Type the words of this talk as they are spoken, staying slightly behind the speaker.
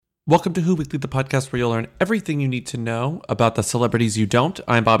Welcome to Who Weekly, the podcast where you'll learn everything you need to know about the celebrities you don't.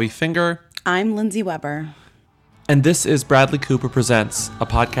 I'm Bobby Finger. I'm Lindsay Weber. And this is Bradley Cooper Presents, a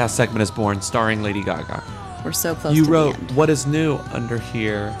podcast segment is born starring Lady Gaga. We're so close You to wrote, the end. what is new under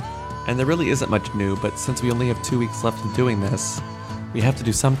here? And there really isn't much new, but since we only have 2 weeks left in doing this, we have to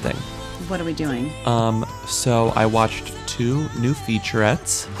do something. What are we doing? So I watched 2 new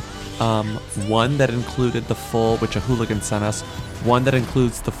featurettes. One that included the full, which a hooligan sent us. One that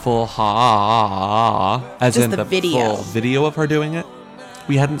includes the full as Just in the video. full video of her doing it.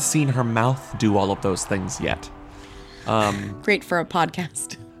 We hadn't seen her mouth do all of those things yet. Great for a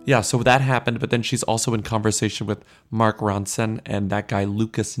podcast. Yeah, so that happened, but then she's also in conversation with Mark Ronson and that guy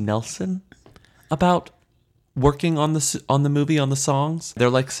Lucas Nelson about working on the movie, on the songs.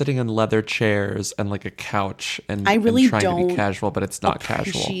 They're like sitting in leather chairs and like a couch and, I really and trying to don't be casual, but it's not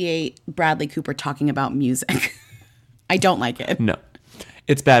casual. Appreciate Bradley Cooper talking about music. I don't like it. No,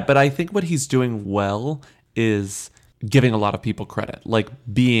 it's bad. But I think what he's doing well is giving a lot of people credit, like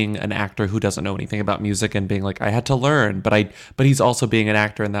being an actor who doesn't know anything about music and being like, I had to learn. But he's also being an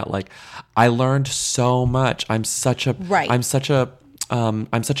actor in that, like, I learned so much. I'm such an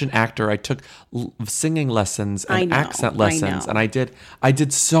actor. I took singing lessons and accent lessons, and I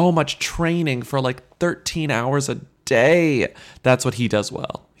did so much training for like 13 hours a day. That's what he does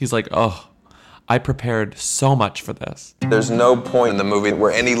well. He's like, oh, I prepared so much for this. There's no point in the movie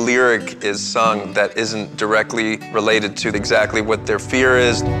where any lyric is sung that isn't directly related to exactly what their fear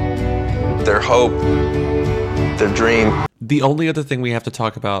is, their hope, their dream. The only other thing we have to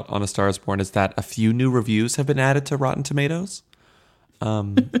talk about on A Star is Born is that a few new reviews have been added to Rotten Tomatoes.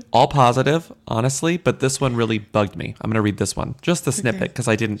 All positive, honestly, but this one really bugged me. I'm going to read this one, just the snippet, because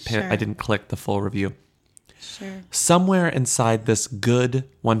I didn't click the full review. Sure. Somewhere inside this good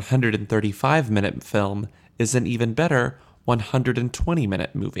 135-minute film is an even better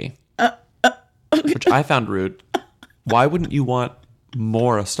 120-minute movie, which I found rude. Why wouldn't you want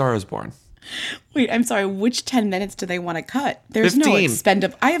more A Star is Born? Wait, I'm sorry. Which 10 minutes do they want to cut? There's 15. no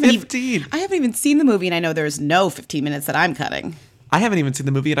expendable. I haven't 15. even seen the movie, and I know there's no 15 minutes that I'm cutting. I haven't even seen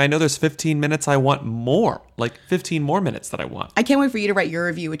the movie, and I know there's 15 minutes I want more, like 15 more minutes that I want. I can't wait for you to write your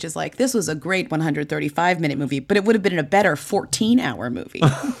review, which is like, this was a great 135-minute movie, but it would have been a better 14-hour movie.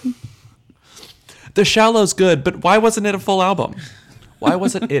 The Shallow's good, but why wasn't it a full album? Why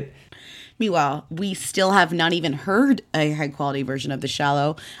wasn't it? Meanwhile, we still have not even heard a high-quality version of The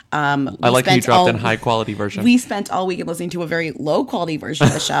Shallow. I like how you dropped in high-quality version. We spent all weekend listening to a very low-quality version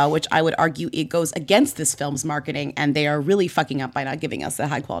of The Shallow, which I would argue it goes against this film's marketing, and they are really fucking up by not giving us a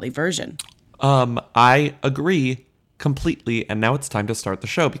high-quality version. I agree completely, and now it's time to start the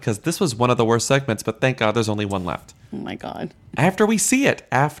show, because this was one of the worst segments, but thank God there's only one left. Oh, my God. After we see it.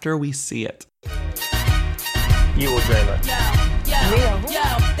 You will dream it. Yo,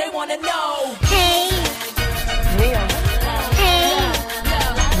 they wanna know. Hey, Real.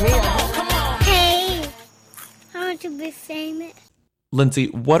 hey, Real. Come on. hey. I want to be famous. Lindsay,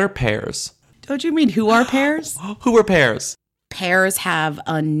 what are pears? Don't you mean who are pears? Who are pears? Pears have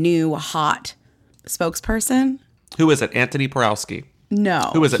a new hot spokesperson. Who is it? Anthony Porowski.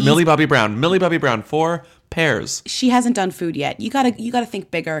 No. Who is it? Millie Bobby Brown. Millie Bobby Brown for pears. She hasn't done food yet. You gotta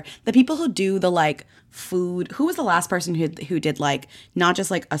think bigger. The people who do the like food. Who was the last person who did like not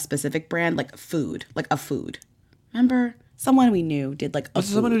just like a specific brand, like food, like a food? Remember, someone we knew did like a Was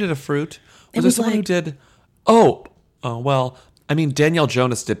food. there someone who did a fruit? It Was there was someone who like- did? Oh, well, I mean, Danielle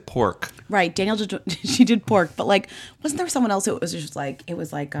Jonas did pork. Right, she did pork, but like, wasn't there someone else who was just like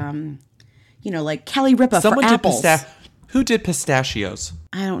like Kelly Ripa Someone for did apples? Who did pistachios?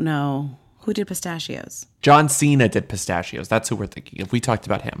 I don't know who did pistachios. John Cena did pistachios. That's who we're thinking of. We talked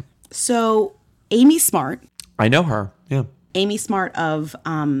about him. So Amy Smart. I know her. Yeah. Amy Smart of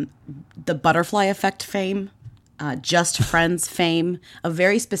the Butterfly Effect fame, Just Friends fame, a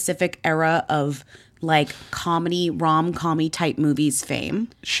very specific era of like comedy, rom-commy type movies fame.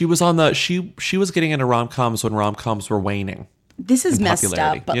 She was on she was getting into rom-coms when rom-coms were waning. This is in messed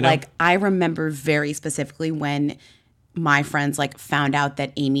popularity, up, but you know? like I remember very specifically when my friends like found out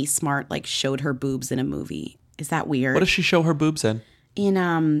that Amy Smart like showed her boobs in a movie. Is that weird? What does she show her boobs in? In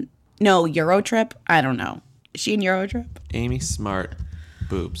no, Eurotrip? I don't know. Is she in Eurotrip? Amy Smart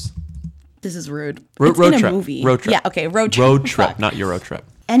boobs. This is rude. Road It's in trip. a movie. Road trip. Yeah, okay, road trip. Road trip, Fuck. not Euro trip.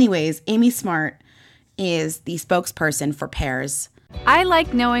 Anyways, Amy Smart is the spokesperson for Pears. I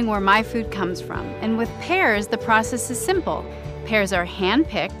like knowing where my food comes from, and with pears, the process is simple. Pears are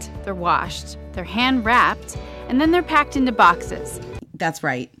hand-picked, they're washed, they're hand-wrapped, and then they're packed into boxes. That's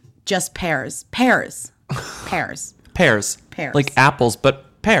right. Just pears. Pears. Pears. Pears. Pears. Like apples,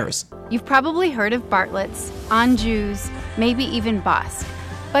 but pears. You've probably heard of Bartlett's, Anjou's, maybe even Bosque.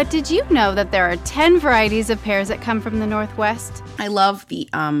 But did you know that there are 10 varieties of pears that come from the Northwest? I love the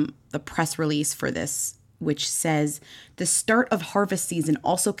press release for this, which says the start of harvest season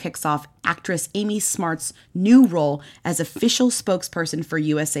also kicks off actress Amy Smart's new role as official spokesperson for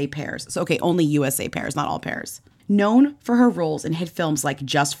USA Pears. So, okay, only USA Pears, not all pears. Known for her roles in hit films like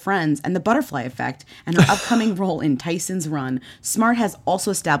Just Friends and The Butterfly Effect and her upcoming role in Tyson's Run, Smart has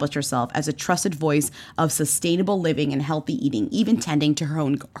also established herself as a trusted voice of sustainable living and healthy eating, even tending to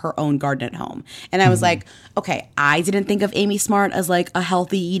her own garden at home. And I was like, okay, I didn't think of Amy Smart as like a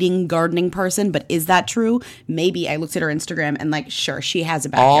healthy eating, gardening person, but is that true? Maybe. I looked at her Instagram and like, sure, she has a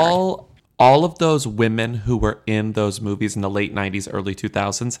backyard. All of those women who were in those movies in the late 90s, early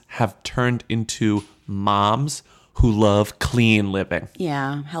 2000s have turned into moms who love clean living.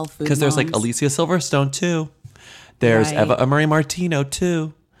 Yeah, health food. Because there's like moms. Alicia Silverstone too. There's Right. Eva Murray Martino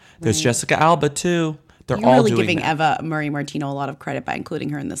too. There's Jessica Alba too. They're You're all really doing giving that. Eva Murray Martino a lot of credit by including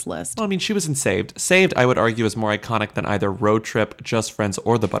her in this list. Well, I mean, she was in Saved. Saved, I would argue, is more iconic than either Road Trip, Just Friends,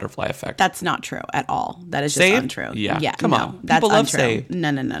 or The Butterfly Effect. That's not true at all. That is just Saved? untrue. Yeah, come no, on. That's People love untrue. Saved.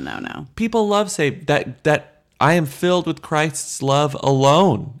 No. People love Saved. That I am filled with Christ's love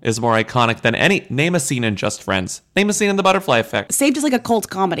alone is more iconic than any. Name a scene in Just Friends. Name a scene in The Butterfly Effect. Saved is like a cult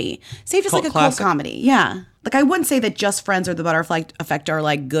comedy. Saved is Cult like a classic. cult comedy. Yeah. Like I wouldn't say that Just Friends or The Butterfly Effect are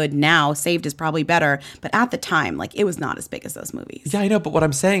like good now. Saved is probably better, but at the time, like it was not as big as those movies. Yeah, I know, but what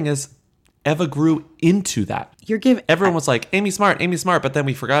I'm saying is Eva grew into that. You're giving Everyone was like, Amy Smart, but then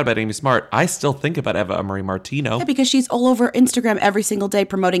we forgot about Amy Smart. I still think about Eva Murray Martino. Yeah, because she's all over Instagram every single day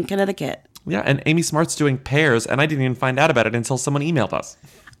promoting Connecticut. Yeah, and Amy Smart's doing Pears, and I didn't even find out about it until someone emailed us.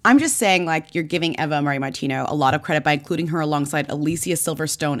 I'm just saying, like, you're giving Eva Murray Martino a lot of credit by including her alongside Alicia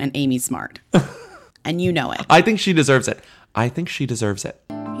Silverstone and Amy Smart. And you know it. I think she deserves it.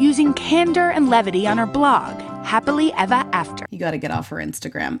 Using candor and levity on her blog, Happily Ever After. You got to get off her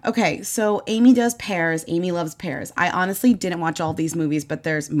Instagram. Okay, so Amy does Pears. Amy loves Pears. I honestly didn't watch all these movies, but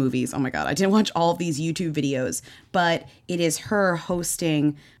there's movies. Oh my God. I didn't watch all of these YouTube videos, but it is her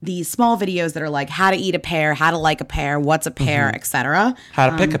hosting these small videos that are like how to eat a pear, how to like a pear, what's a pear, etc. How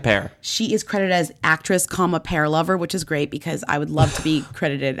to pick a pear. She is credited as actress, pear lover, which is great because I would love to be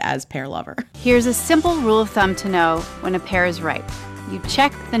credited as pear lover. Here's a simple rule of thumb to know when a pear is ripe. You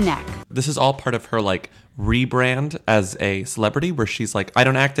check the neck. This is all part of her like rebrand as a celebrity where she's like, I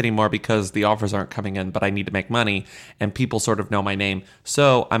don't act anymore because the offers aren't coming in, but I need to make money and people sort of know my name.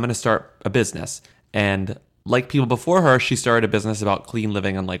 So I'm going to start a business. And like people before her, she started a business about clean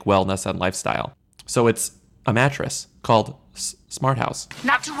living and like wellness and lifestyle. So it's a mattress called Smart House.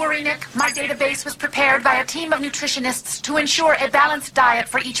 Not to worry, Nick. My database was prepared by a team of nutritionists to ensure a balanced diet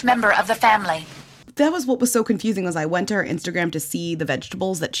for each member of the family. That was what was so confusing was I went to her Instagram to see the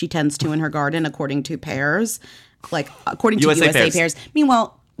vegetables that she tends to in her garden according to pears, like according to USA Pears.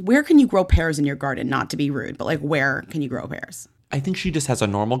 Meanwhile, where can you grow pears in your garden? Not to be rude, but like where can you grow pears? I think she just has a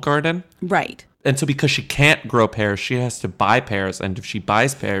normal garden. Right. And so because she can't grow pears, she has to buy pears. And if she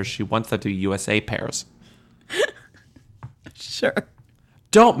buys pears, she wants them to be USA pears. Sure.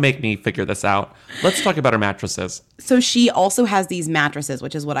 Don't make me figure this out. Let's talk about her mattresses. So she also has these mattresses,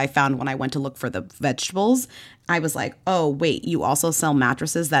 which is what I found when I went to look for the vegetables. I was like, oh, wait, you also sell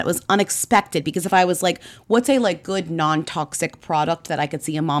mattresses? That was unexpected because if I was like, what's a like good non-toxic product that I could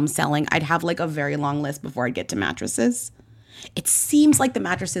see a mom selling, I'd have like a very long list before I'd get to mattresses. It seems like the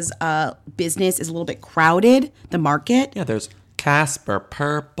mattresses business is a little bit crowded, the market. Yeah, there's Casper,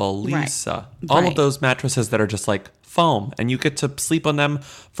 Purple, Lisa. Right. All Right. of those mattresses that are just like foam and you get to sleep on them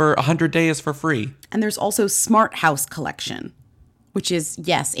for 100 days for free. And there's also Smart House Collection, which is,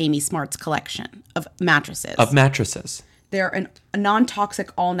 yes, Amy Smart's collection of mattresses. They're a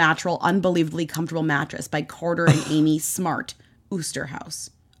non-toxic, all-natural, unbelievably comfortable mattress by Carter and Amy Smart, Oosterhouse.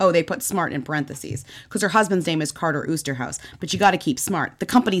 Oh, they put Smart in parentheses because her husband's name is Carter Oosterhouse, but you got to keep Smart. The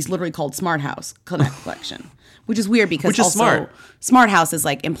company's literally called Smart House Collection, which is weird because Which is also Smart House is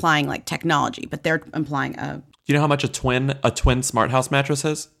like implying like technology, but they're implying You know how much a twin Smart House mattress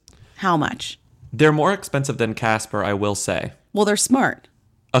is? how much? They're more expensive than Casper, I will say. Well, they're smart.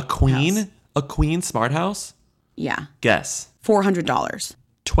 A queen Smart House? Yeah, Guess. $400.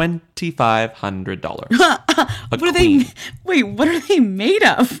 $2,500. What are they? Wait, what are they made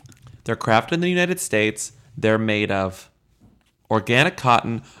of? They're crafted in the United States. They're made of organic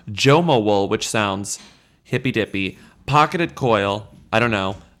cotton, Joma wool, which sounds hippy-dippy, pocketed coil, I don't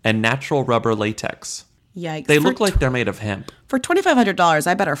know, and natural rubber latex. Yikes. They look like they're made of hemp. For $2,500,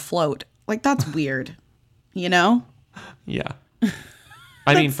 I better float. Like, that's weird. You know? Yeah.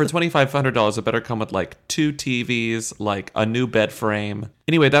 I mean, for $2,500, it better come with like 2 TVs, like a new bed frame.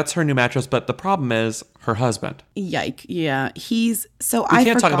 Anyway, that's her new mattress. But the problem is her husband. Yike. Yeah. He's so We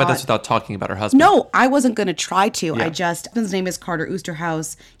can't talk about this without talking about her husband. No, I wasn't going to try to. Yeah. His name is Carter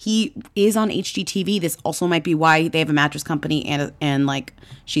Oosterhouse. He is on HGTV. This also might be why they have a mattress company and like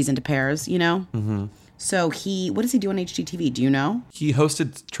she's into pairs, you know? Mm-hmm. So what does he do on HGTV? Do you know? He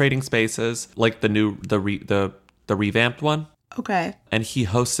hosted Trading Spaces, like the revamped one. Okay. And he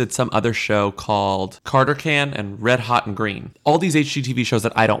hosted some other show called Carter Can and Red Hot and Green. All these HGTV shows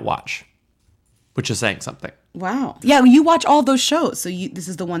that I don't watch, which is saying something. Wow. Yeah, you watch all those shows. So this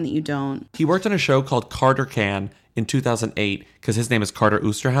is the one that you don't. He worked on a show called Carter Can in 2008 because his name is Carter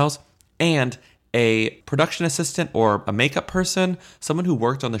Oosterhouse. And a production assistant or a makeup person, someone who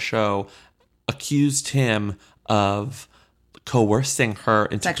worked on the show, accused him of coercing her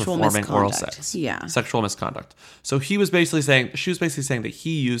into Sexual performing oral misconduct. sex. Yeah. Sexual misconduct. So she was basically saying that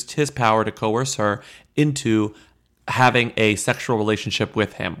he used his power to coerce her into having a sexual relationship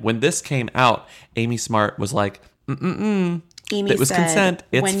with him. When this came out, Amy Smart was like, Amy it was said, consent.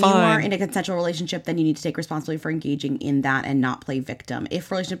 It's when fine. you are in a consensual relationship, then you need to take responsibility for engaging in that and not play victim.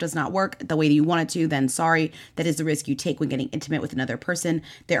 If relationship does not work the way that you want it to, then sorry, that is the risk you take when getting intimate with another person.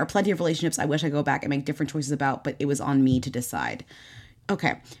 There are plenty of relationships I wish I go back and make different choices about, but it was on me to decide.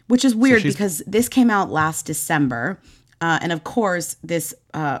 Okay, which is weird because this came out last December. And of course, this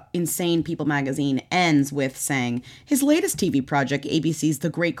insane People magazine ends with saying his latest TV project, ABC's The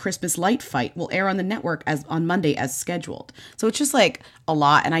Great Christmas Light Fight, will air on the network on Monday as scheduled. So it's just like a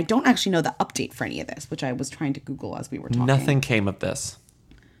lot. And I don't actually know the update for any of this, which I was trying to Google as we were talking. Nothing came of this.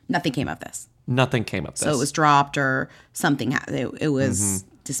 Nothing came of this. Nothing came of this. So it was dropped or something. It was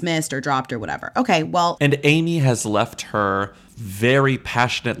dismissed or dropped or whatever. Okay, well. And Amy has left her very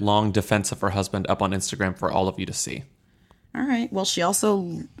passionate, long defense of her husband up on Instagram for all of you to see. All right. Well, she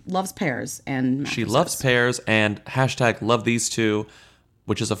also loves pears and mattresses. She loves pears and hashtag love these two,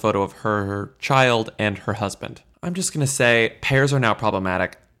 which is a photo of her child and her husband. I'm just going to say pears are now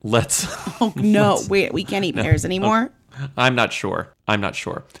problematic. Let's... Oh, no. Wait, we can't eat pears anymore? I'm not sure.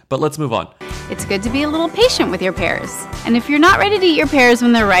 But let's move on. It's good to be a little patient with your pears. And if you're not ready to eat your pears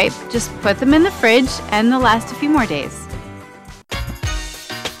when they're ripe, just put them in the fridge and they'll last a few more days.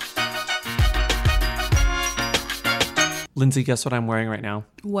 Lindsay, guess what I'm wearing right now?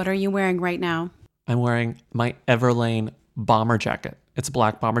 What are you wearing right now? I'm wearing my Everlane bomber jacket. It's a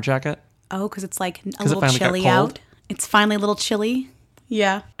black bomber jacket. Oh, because it's like a little chilly got cold. out. It's finally a little chilly.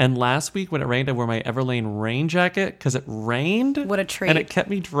 Yeah. And last week when it rained, I wore my Everlane rain jacket because it rained. What a treat. And it kept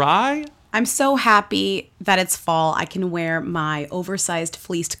me dry. I'm so happy that it's fall. I can wear my oversized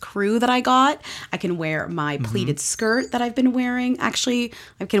fleeced crew that I got. I can wear my pleated skirt that I've been wearing. Actually,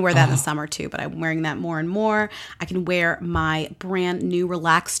 I can wear that in the summer too, but I'm wearing that more and more. I can wear my brand new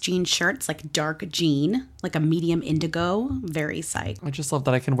relaxed jean shirt. It's like dark jean, like a medium indigo. Very psyched. I just love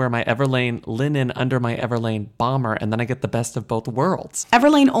that I can wear my Everlane linen under my Everlane bomber, and then I get the best of both worlds.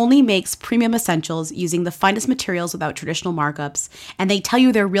 Everlane only makes premium essentials using the finest materials without traditional markups, and they tell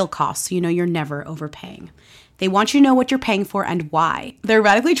you their real costs, so you know you're never overpaying. They want you to know what you're paying for and why. They're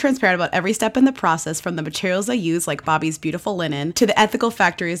radically transparent about every step in the process, from the materials they use, like Bobby's beautiful linen, to the ethical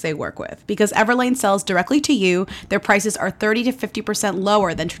factories they work with. Because Everlane sells directly to you, their prices are 30 to 50%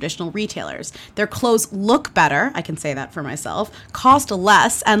 lower than traditional retailers. Their clothes look better, I can say that for myself, cost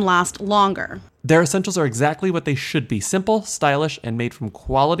less, and last longer. Their essentials are exactly what they should be: simple, stylish, and made from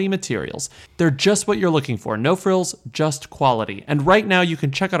quality materials. They're just what you're looking for. No frills, just quality. And right now you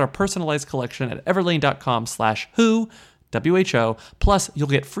can check out our personalized collection at everlane.com/who, WHO. Plus, you'll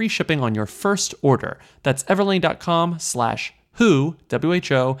get free shipping on your first order. That's everlane.com/who,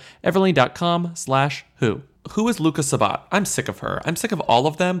 WHO, everlane.com/who. Who is Luca Sabat? I'm sick of her. I'm sick of all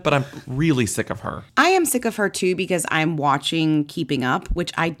of them, but I'm really sick of her. I am sick of her too because I'm watching Keeping Up,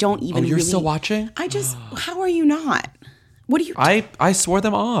 which I don't even you're really... still watching? How are you not? What are you... I swore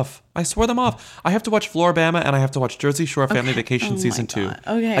them off. I have to watch Floribama and I have to watch Jersey Shore Family Vacation Season 2.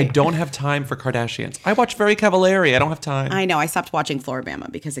 Okay. I don't have time for Kardashians. I watch Very Cavallari. I don't have time. I know. I stopped watching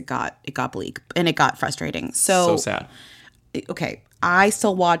Floribama because it got bleak and it got frustrating. So sad. Okay. I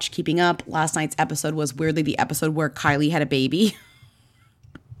still watch Keeping Up. Last night's episode was weirdly the episode where Kylie had a baby.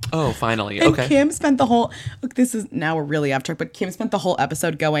 Oh, finally. And Okay. Kim spent the whole, now we're really off track, but Kim spent the whole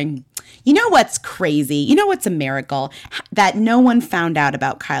episode going, you know what's crazy? You know what's a miracle? That no one found out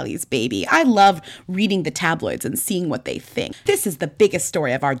about Kylie's baby. I love reading the tabloids and seeing what they think. This is the biggest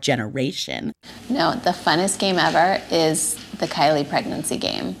story of our generation. No, the funnest game ever is the Kylie pregnancy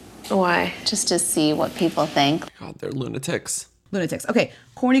game. Why? Just to see what people think. God, they're lunatics. Lunatics. Okay,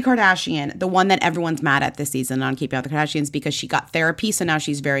 Kourtney Kardashian, the one that everyone's mad at this season on Keeping Up with the Kardashians because she got therapy, so now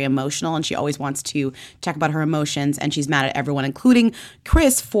she's very emotional and she always wants to talk about her emotions, and she's mad at everyone, including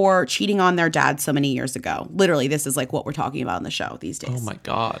Chris, for cheating on their dad so many years ago. Literally, this is like what we're talking about in the show these days. Oh my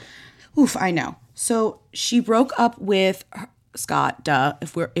God. Oof, I know. So she broke up with Scott,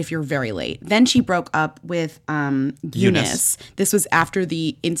 if you're very late. Then she broke up with Eunice. This was after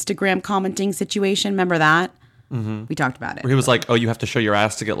the Instagram commenting situation. Remember that? Mm-hmm. We talked about it. Where he was like, oh, you have to show your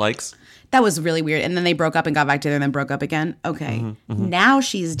ass to get likes? That was really weird. And then they broke up and got back together and then broke up again. Okay. Mm-hmm. Now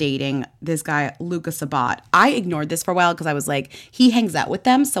she's dating this guy, Luka Sabat. I ignored this for a while because I was like, he hangs out with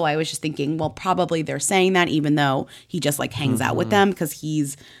them. So I was just thinking, well, probably they're saying that even though he just like hangs out with them because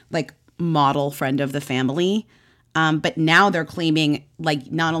he's like model friend of the family. But now they're claiming like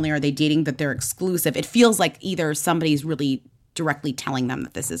not only are they dating, that they're exclusive. It feels like either somebody's really directly telling them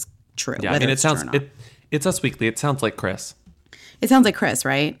that this is true. Yeah, I mean, it's Us Weekly. It sounds like Chris. It sounds like Chris,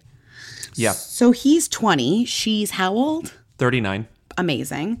 right? Yeah. So he's 20. She's how old? 39.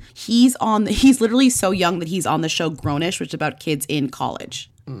 Amazing. He's literally so young that he's on the show Grownish, which is about kids in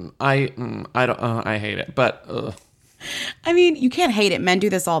college. I hate it, but I mean, you can't hate it. Men do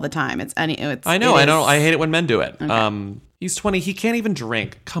this all the time. I know. I hate it when men do it. Okay. He's 20. He can't even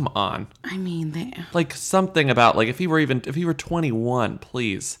drink. Come on. I mean, like something about like if he were 21,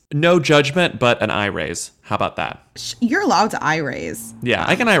 please. No judgment, but an eye raise. How about that? You're allowed to eye raise. Yeah,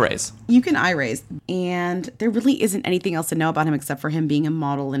 I can eye raise. You can eye raise, and there really isn't anything else to know about him except for him being a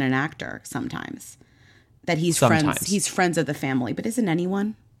model and an actor. Sometimes that he's friends. He's friends of the family, but isn't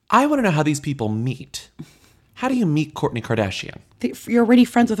anyone? I want to know how these people meet. How do you meet Kourtney Kardashian? You're already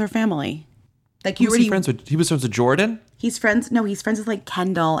friends with her family. Like he was friends with Jordan? He's friends with like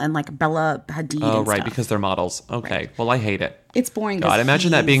Kendall and like Bella Hadid. Oh, and right, stuff. Because they're models. Okay. Right. Well, I hate it. It's boring. God, imagine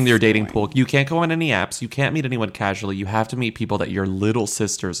that being your dating pool. You can't go on any apps. You can't meet anyone casually. You have to meet people that your little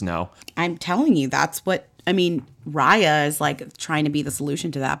sisters know. I'm telling you, that's what I mean. Raya is like trying to be the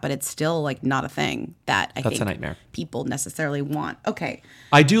solution to that, but it's still like not a thing that I think a nightmare. People necessarily want. Okay.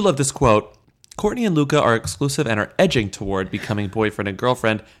 I do love this quote. Kourtney and Luka are exclusive and are edging toward becoming boyfriend and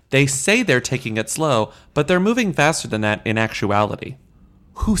girlfriend. They say they're taking it slow, but they're moving faster than that in actuality.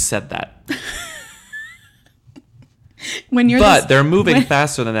 Who said that? They're moving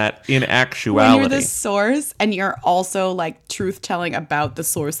faster than that in actuality. When you're the source and you're also like truth-telling about the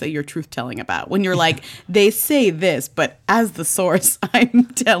source that you're truth-telling about. When you're like, they say this, but as the source, I'm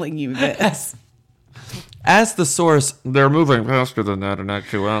telling you this. As the source, they're moving faster than that in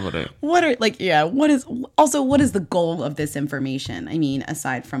actuality. What is the goal of this information? I mean,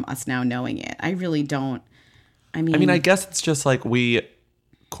 aside from us now knowing it, I really don't. I mean, I guess it's just like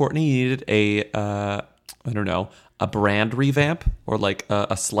Kourtney needed a brand revamp or like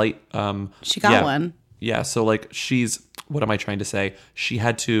a slight. She got one. Yeah. So like what am I trying to say? She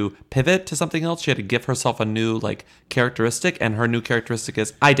had to pivot to something else. She had to give herself a new like characteristic, and her new characteristic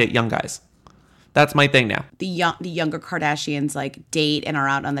is I date young guys. That's my thing now. The younger Kardashians like date and are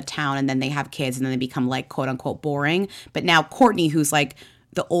out on the town, and then they have kids, and then they become like quote unquote boring. But now Kourtney, who's like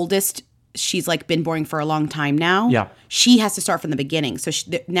the oldest, she's like been boring for a long time now. Yeah, she has to start from the beginning. So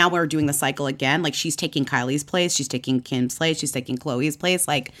now we're doing the cycle again. Like she's taking Kylie's place, she's taking Kim's place, she's taking Khloe's place.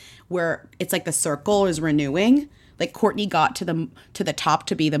 Like where it's like the circle is renewing. Like Kourtney got to the top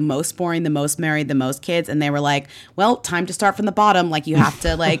to be the most boring, the most married, the most kids, and they were like, "Well, time to start from the bottom." Like you have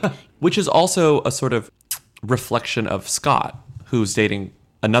to like, which is also a sort of reflection of Scott, who's dating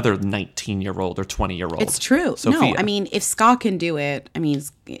another 19-year-old or 20-year-old. It's true. Sophia. No, I mean, if Scott can do it, I mean,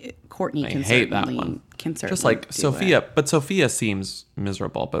 Kourtney can certainly just like Sophia, it. But Sophia seems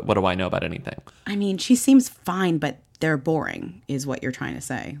miserable. But what do I know about anything? I mean, she seems fine, but they're boring, is what you're trying to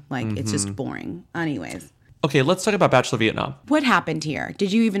say. Like it's just boring. Anyways. Okay, let's talk about Bachelor Vietnam. What happened here?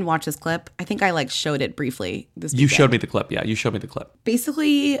 Did you even watch this clip? I think I like showed it briefly this weekend. You showed me the clip. Yeah, you showed me the clip.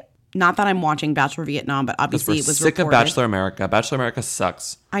 Basically, not that I'm watching Bachelor Vietnam, but obviously it was sick reported. of Bachelor America. Bachelor America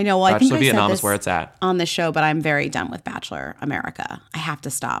sucks. I know. Well, Bachelor I think Vietnam I said this is where it's at on the show, but I'm very done with Bachelor America. I have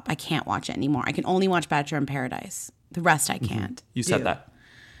to stop. I can't watch it anymore. I can only watch Bachelor in Paradise. The rest I can't. You said that.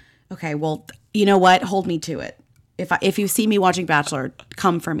 Okay. Well, you know what? Hold me to it. If you see me watching Bachelor,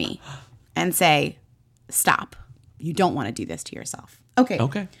 come for me and say, stop. You don't want to do this to yourself. Okay.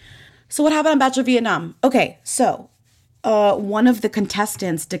 Okay. So what happened on Bachelor Vietnam? Okay. So one of the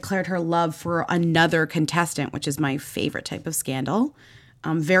contestants declared her love for another contestant, which is my favorite type of scandal.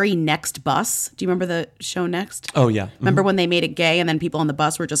 Very Next Bus. Do you remember the show Next? Oh, yeah. Remember when they made it gay and then people on the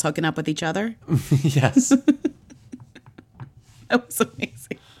bus were just hooking up with each other? Yes. That was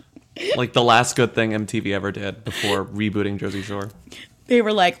amazing. Like the last good thing MTV ever did before rebooting Jersey Shore. They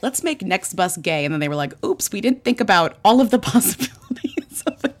were like, let's make Next Bus gay. And then they were like, oops, we didn't think about all of the possibilities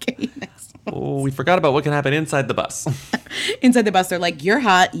of a gay Next Bus. Oh, we forgot about what can happen inside the bus. Inside the bus, they're like, you're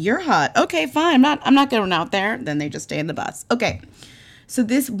hot. Okay, fine. I'm not going out there. Then they just stay in the bus. Okay. So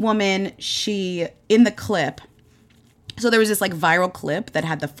this woman, she, in the clip, so there was this like viral clip that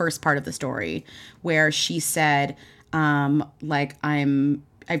had the first part of the story where she said, like,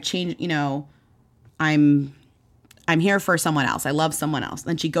 I've changed, you know, I'm here for someone else. I love someone else.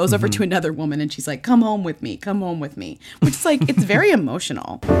 Then she goes over to another woman and she's like, come home with me, which is like, it's very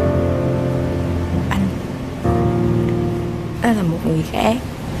emotional. Anh là một người khác.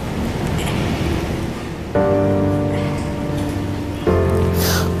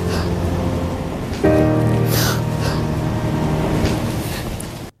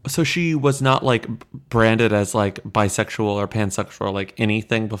 So she was not like branded as like bisexual or pansexual or like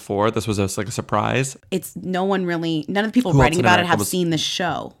anything before. This was just like a surprise. It's none of the people Who else writing in about it America have was- seen the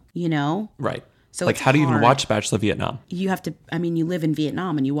show, you know? Right. So like, it's how do you even hard. watch Bachelor Vietnam? You have to, I mean, you live in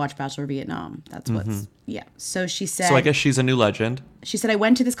Vietnam and you watch Bachelor Vietnam. That's what's, yeah. So she said, So I guess she's a new legend. she said, I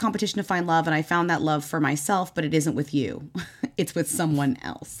went to this competition to find love and I found that love for myself, but it isn't with you. It's with someone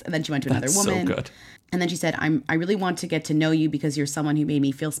else. And then she went to another That's woman. so good. And then she said, I really want to get to know you because you're someone who made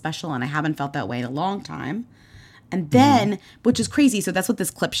me feel special and I haven't felt that way in a long time. And then, which is crazy, so that's what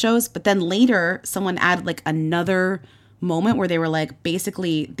this clip shows. But then later, someone added like another moment where they were like,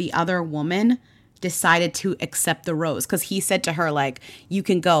 basically the other woman decided to accept the rose because he said to her like, you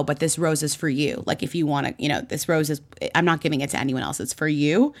can go, but this rose is for you. Like if you want to, you know, this rose is, I'm not giving it to anyone else. It's for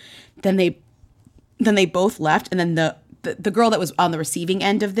you. Then they both left. And then the girl that was on the receiving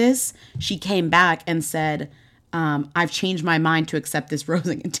end of this, she came back and said, I've changed my mind to accept this rose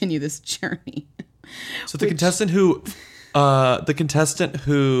and continue this journey. So the contestant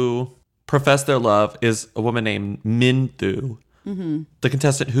who professed their love is a woman named Min Thu. The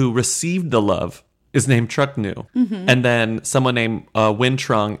contestant who received the love is named Truc New. And then someone named Win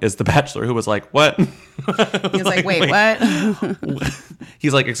Trung is the bachelor who was like, what? He was like, wait, what?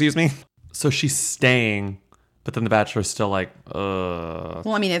 He's like, excuse me? So she's staying, but then the bachelor's still like, Well,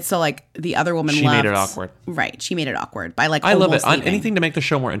 I mean, it's still like the other woman She left. made it awkward. Right. She made it awkward by like I love it. almost leaving. Anything to make the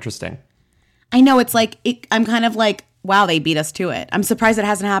show more interesting. I know. It's like, I'm kind of like, wow, they beat us to it. I'm surprised it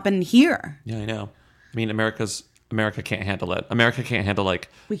hasn't happened here. Yeah, I know. I mean, America can't handle it. America can't handle like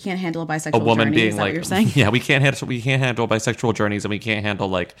We can't handle a bisexual a woman journey. being Is that like, what you're saying? yeah, we can't handle bisexual journeys, and we can't handle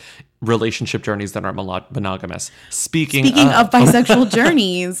like relationship journeys that aren't monogamous. Speaking of bisexual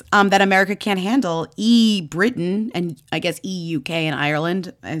journeys that America can't handle, Britain and I guess UK and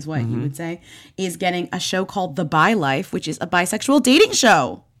Ireland is what you would say, is getting a show called The Bi Life, which is a bisexual dating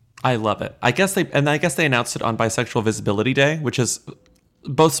show. I love it. I guess they announced it on Bisexual Visibility Day, which is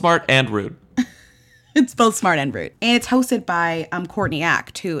both smart and rude. It's both smart and rude. And it's hosted by Courtney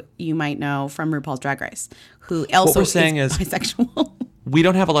Act, who you might know from RuPaul's Drag Race, who also we're saying is bisexual. We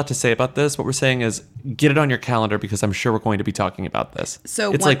don't have a lot to say about this. What we're saying is get it on your calendar because I'm sure we're going to be talking about this.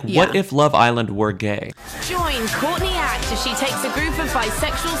 So it's what- what yeah. if Love Island were gay? Join Courtney Act as she takes a group of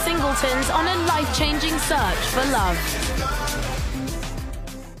bisexual singletons on a life-changing search for love.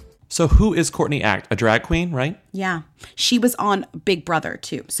 So who is Courtney Act? A drag queen, right? Yeah. She was on Big Brother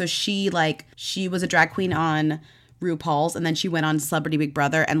too. So she was a drag queen on RuPaul's and then she went on Celebrity Big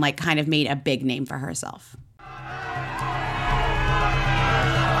Brother and like kind of made a big name for herself.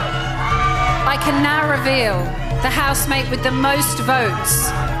 I can now reveal the housemate with the most votes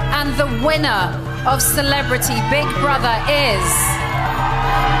and the winner of Celebrity Big Brother is...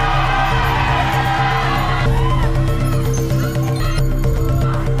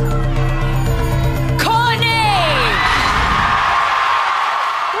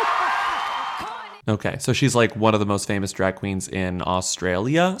 Okay, so she's like one of the most famous drag queens in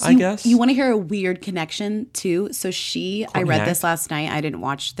Australia, I guess. You want to hear a weird connection too? So I Courtney read Act? this last night. I didn't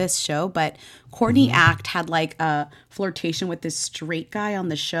watch this show, but Courtney Act had like a flirtation with this straight guy on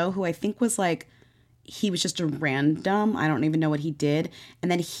the show who I think was like, he was just a random. I don't even know what he did.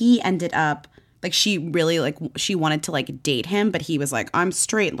 And then he ended up like, she really like, she wanted to like date him, but he was like, I'm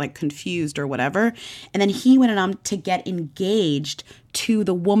straight, like confused or whatever. And then he went on to get engaged to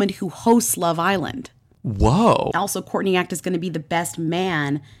the woman who hosts Love Island. Whoa. Also, Courtney Act is going to be the best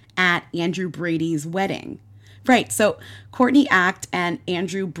man at Andrew Brady's wedding. Right. So Courtney Act and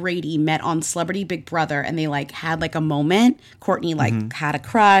Andrew Brady met on Celebrity Big Brother and they like had like a moment. Courtney like had a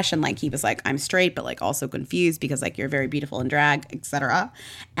crush and like he was like, I'm straight, but like also confused because like you're very beautiful in drag, etc.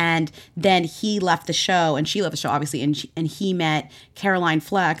 And then he left the show and she left the show, obviously. And he met Caroline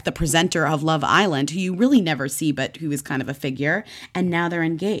Fleck, the presenter of Love Island, who you really never see, but who is kind of a figure. And now they're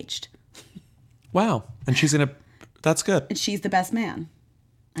engaged. Wow. And that's good. And she's the best man.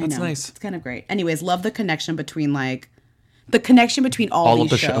 I That's know. nice. It's kind of great. Anyways, love the connection between all All of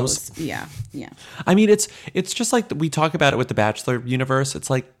these the shows. shows. Yeah. I mean, it's just like we talk about it with the Bachelor universe. It's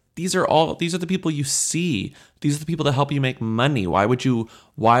like these are the people you see. These are the people that help you make money. Why would you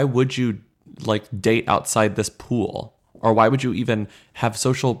like date outside this pool? Or why would you even have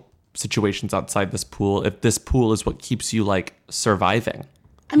social situations outside this pool if this pool is what keeps you like surviving?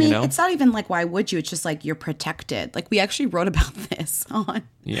 I mean, you know? it's not even like, why would you? It's just like, you're protected. Like, we actually wrote about this on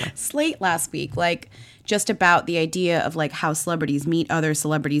Slate last week, like just about the idea of like how celebrities meet other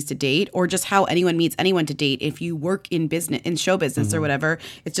celebrities to date, or just how anyone meets anyone to date. If you work in business, in show business or whatever,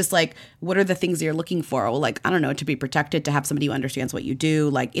 it's just like, what are the things you're looking for? Well, like, I don't know, to be protected, to have somebody who understands what you do.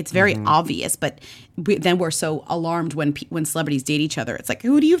 Like, it's very obvious, but then we're so alarmed when celebrities date each other. It's like,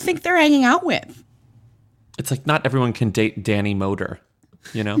 who do you think they're hanging out with? It's like not everyone can date Danny Moder,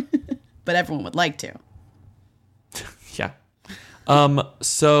 you know? But everyone would like to. Yeah.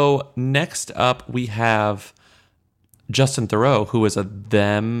 So next up we have Justin Theroux, who is a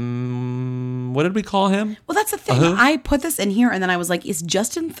them. What did we call him? Well, that's the thing. I put this in here and then I was like, is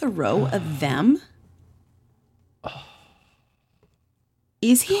Justin Theroux a them?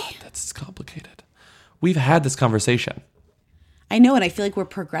 Is he? That's complicated. We've had this conversation. I know, and I feel like we're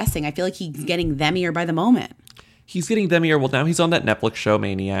progressing. I feel like he's getting themier by the moment. He's getting themier. Well, now he's on that Netflix show,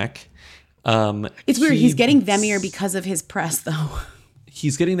 Maniac. It's weird. He's getting themier because of his press, though.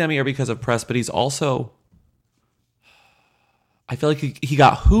 He's getting themier because of press, but he's also... I feel like he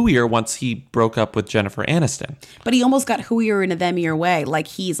got hooier once he broke up with Jennifer Aniston. But he almost got whoier in a themier way. Like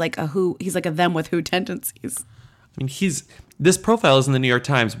he's like a them with who tendencies. I mean, this profile is in the New York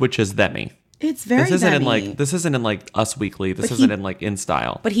Times, which is themy. It's very this isn't themy. This isn't in like Us Weekly. This isn't in like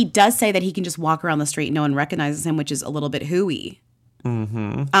InStyle. But he does say that he can just walk around the street and no one recognizes him, which is a little bit hooey.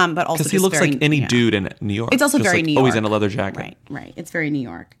 Mm-hmm. But also because he looks like any dude in New York. It's also just very like New York. Always in a leather jacket. Right. It's very New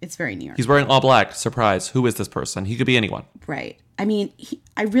York. He's wearing all black. Surprise. Who is this person? He could be anyone. Right. I mean, it's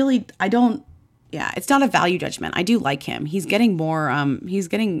not a value judgment. I do like him. He's getting more,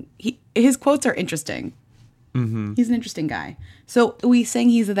 his quotes are interesting. Mm-hmm. He's an interesting guy. So are we saying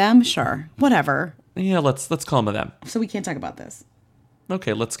he's a them? Sure. Whatever. Yeah, let's call him a them. So we can't talk about this.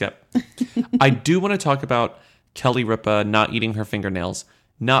 Okay, let's skip. I do want to talk about Kelly Ripa not eating her fingernails,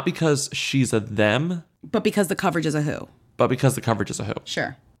 not because she's a them, but because the coverage is a who.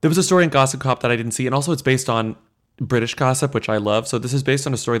 Sure. There was a story in Gossip Cop that I didn't see, and also it's based on British gossip, which I love. So this is based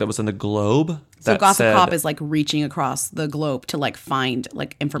on a story that was in the Globe. So Gossip Cop is like reaching across the globe to like find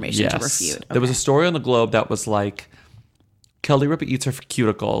like information to refute. Okay. There was a story on the Globe that was like, Kelly Ripa eats her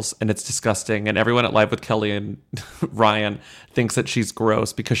cuticles and it's disgusting. And everyone at Live with Kelly and Ryan thinks that she's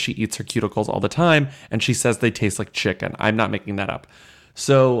gross because she eats her cuticles all the time. And she says they taste like chicken. I'm not making that up.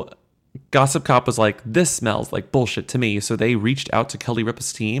 So Gossip Cop was like, this smells like bullshit to me. So they reached out to Kelly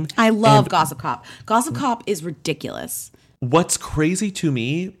Ripa's team. I love Gossip Cop. Gossip Cop is ridiculous. What's crazy to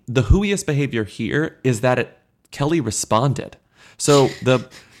me, the hooiest behavior here is that Kelly responded. So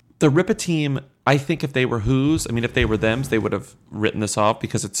the Ripa team, I think if they were who's, I mean, if they were thems, they would have written this off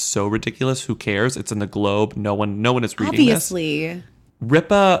because it's so ridiculous. Who cares? It's in the Globe. No one is reading Obviously. this.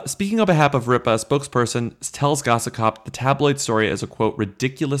 Ripa, speaking on behalf of Ripa, a spokesperson tells Gossip Cop the tabloid story is a, quote,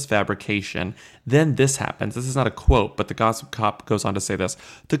 ridiculous fabrication. Then this happens. This is not a quote, but the Gossip Cop goes on to say this.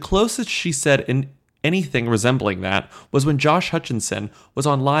 The closest she said in anything resembling that was when Josh Hutcherson was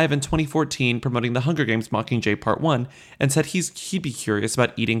on Live in 2014 promoting the Hunger Games Mockingjay Part 1 and said he'd be curious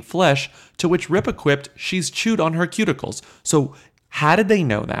about eating flesh, to which Ripa quipped, she's chewed on her cuticles. So how did they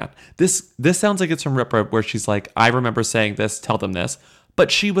know that? This sounds like it's from Ripa where she's like, I remember saying this, tell them this. But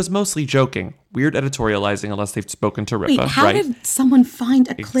she was mostly joking. Weird editorializing unless they've spoken to Ripa, Wait, how right? did someone find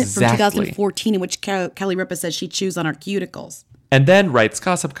a clip from Exactly. 2014 in which Kelly Ripa says she chews on her cuticles? And then writes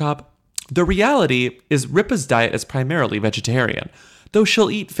Gossip Cop, the reality is Ripa's diet is primarily vegetarian, though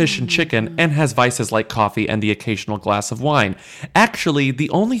she'll eat fish and chicken and has vices like coffee and the occasional glass of wine. Actually, the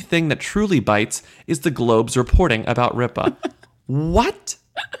only thing that truly bites is the Globe's reporting about Ripa. What?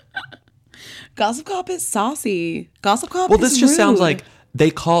 Gossip Cop is saucy. Gossip Cop Well, is this just sounds rude. like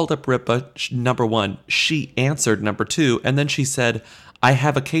they called up Ripa, number one. She answered, number two. And then she said, I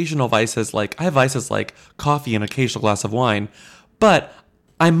have vices like coffee and occasional glass of wine, but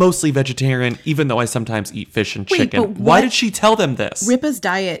I'm mostly vegetarian, even though I sometimes eat fish and chicken. Why did she tell them this? Ripa's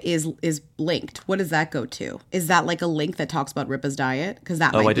diet is linked. What does that go to? Is that like a link that talks about Ripa's diet? Because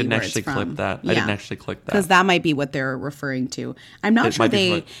that might be I didn't where actually it's from. click that. Yeah. I didn't actually click that. Because that might be what they're referring to. I'm not sure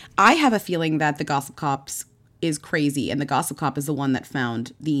I have a feeling that the Gossip Cops is crazy, and the Gossip Cop is the one that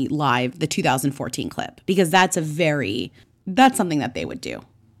found the 2014 clip, because that's something that they would do.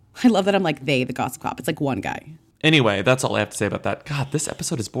 I love that I'm like the Gossip Cop. It's like one guy. Anyway, that's all I have to say about that. God, this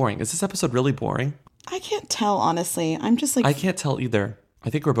episode is boring. Is this episode really boring? I can't tell, honestly. I'm just like... I can't tell either.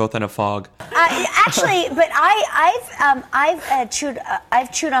 I think we're both in a fog. Actually, but I've chewed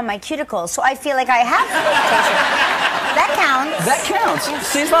on my cuticles, so I feel like I have tasted it. That counts. That counts.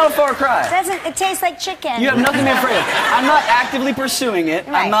 See, it's not a far cry. It tastes like chicken. You have nothing to be afraid of. I'm not actively pursuing it.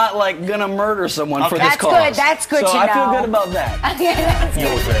 Right. I'm not like gonna murder someone for this cause. That's good. That's good so to know. I feel good about that. Okay, that's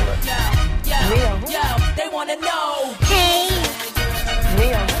Yo, Jayla. Real. They want to know. Hey.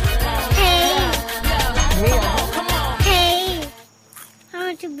 Real. Hey. Real. Hey. I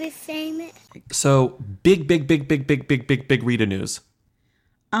want to be famous. So, big Rita news.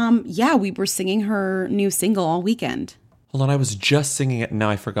 Yeah, we were singing her new single all weekend. Hold on, I was just singing it and now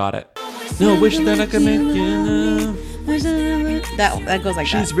I forgot it. No, wish that I could make you. That goes like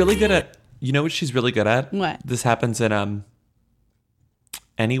that. She's really good at, you know what she's really good at? What? This happens in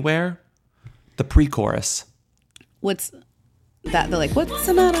Anywhere. The pre-chorus. What's that? They're like, what's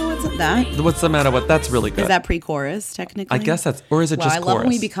the matter? What's that? What's the matter? That's really good. Is that pre-chorus technically? I guess that's, or is it just I chorus? love when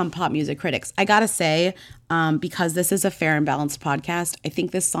we become pop music critics. I gotta say, because this is a fair and balanced podcast, I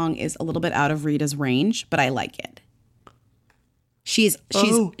think this song is a little bit out of Rita's range, but I like it. She's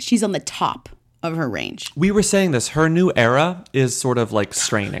on the top of her range. We were saying this. Her new era is sort of like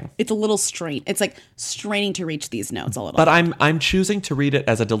straining. It's a little strain. It's like straining to reach these notes a little. But I'm choosing to read it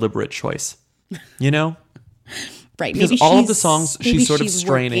as a deliberate choice. You know? Right. Because maybe all of the songs she's sort of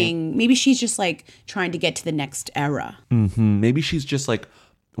straining. Maybe she's just like trying to get to the next era. Mm-hmm. Maybe she's just like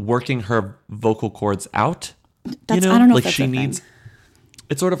working her vocal cords out. I don't know like if that's she a needs. thing.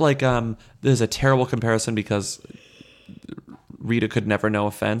 It's sort of like there's a terrible comparison because Rita could never know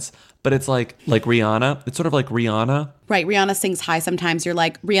offense, but it's like Rihanna. It's sort of like Rihanna. Right. Rihanna sings high sometimes. You're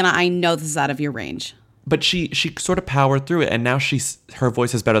like, Rihanna, I know this is out of your range. But she sort of powered through it, and now her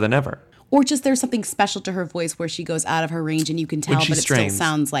voice is better than ever. Or just there's something special to her voice where she goes out of her range and you can tell, but it strains. still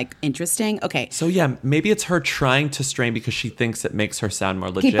sounds like interesting. Okay. So yeah, maybe it's her trying to strain because she thinks it makes her sound more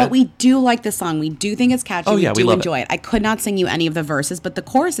legit. Okay, but we do like the song. We do think it's catchy. Oh, yeah, we do love enjoy it. I could not sing you any of the verses, but the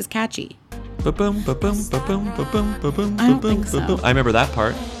chorus is catchy. Ba-boom, ba-boom, ba-boom, ba-boom, ba-boom, I don't think so. ba-boom. I remember that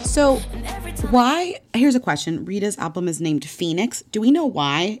part. So why, here's a question. Rita's album is named Phoenix. Do we know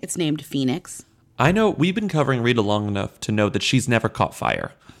why it's named Phoenix? I know we've been covering Rita long enough to know that she's never caught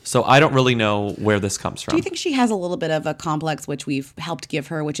fire. So I don't really know where this comes from. Do you think she has a little bit of a complex, which we've helped give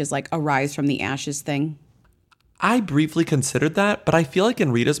her, which is like a rise from the ashes thing? I briefly considered that, but I feel like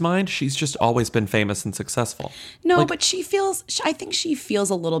in Rita's mind, she's just always been famous and successful. No, but I think she feels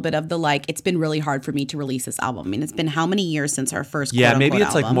a little bit of the like, it's been really hard for me to release this album. I mean, it's been how many years since our first Yeah, maybe it's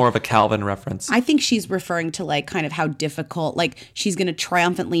album? like more of a Calvin reference. I think she's referring to like kind of how difficult, like she's going to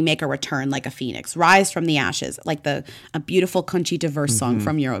triumphantly make a return like a phoenix, rise from the ashes, like a beautiful Conchita Verse song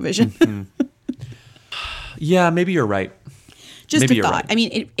from Eurovision. Mm-hmm. Yeah, maybe you're right. Just Maybe a you're thought. right. I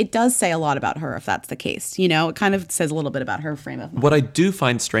mean, it does say a lot about her if that's the case. You know, it kind of says a little bit about her frame of mind. What I do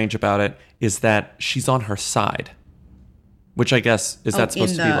find strange about it is that she's on her side, which I guess, is that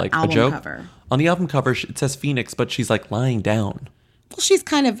supposed to be like a joke? Cover. On the album cover, it says Phoenix, but she's like lying down. Well, she's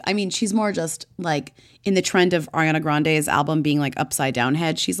kind of, I mean, she's more just like in the trend of Ariana Grande's album being like upside down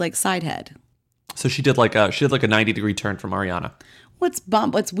head. She's like side head. So she did like a 90-degree turn from Ariana.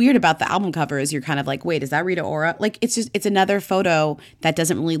 What's weird about the album cover is you're kind of like, wait, is that Rita Ora? Like, it's another photo that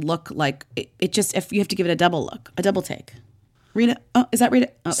doesn't really look like it just, if you have to give it a double take. Rita, oh, is that Rita?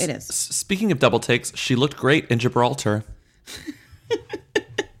 Oh, it is. Speaking of double takes, she looked great in Gibraltar.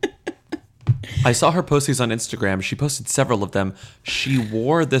 I saw her post these on Instagram. She posted several of them. She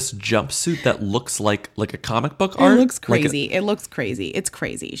wore this jumpsuit that looks like a comic book art. It looks crazy. It looks crazy. It's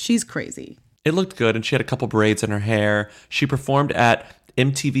crazy. She's crazy. It looked good, and she had a couple braids in her hair. She performed at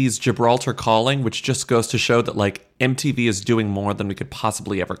MTV's Gibraltar Calling, which just goes to show that like MTV is doing more than we could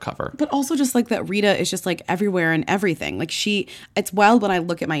possibly ever cover. But also just like that Rita is just like everywhere and everything. Like it's wild when I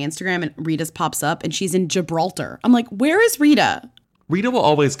look at my Instagram and Rita's pops up and she's in Gibraltar. I'm like, where is Rita? Rita will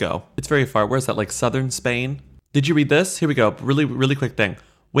always go. It's very far. Where's that, like southern Spain? Did you read this? Here we go. Really, really quick thing.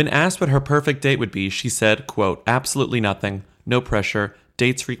 When asked what her perfect date would be, she said, quote, absolutely nothing. No pressure.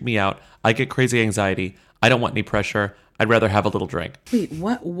 Dates freak me out. I get crazy anxiety. I don't want any pressure. I'd rather have a little drink. Wait,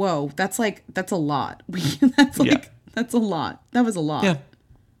 what? Whoa, that's a lot. That's a lot. That was a lot. Yeah.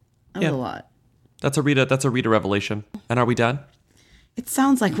 That was a lot. That's a Rita revelation. And are we done? It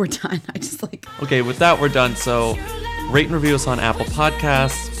sounds like we're done. I just like... Okay, with that, we're done. So rate and review us on Apple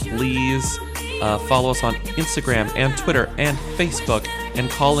Podcasts. Please follow us on Instagram and Twitter and Facebook. And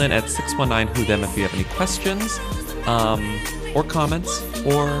call in at 619-WHO-THEM if you have any questions or comments.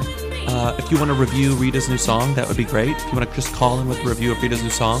 Or if you want to review Rita's new song, that would be great. If you want to just call in with a review of Rita's new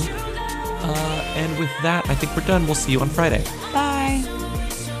song, And with that, I think we're done. We'll see you on Friday. Bye.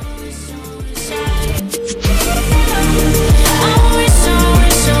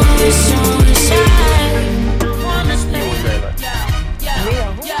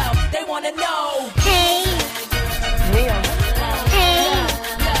 They wanna know. Hey. Real. Hey.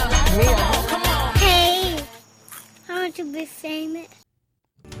 Real. Come on. Hey. I want to be famous.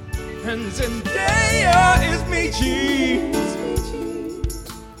 And Zendaya is me cheese.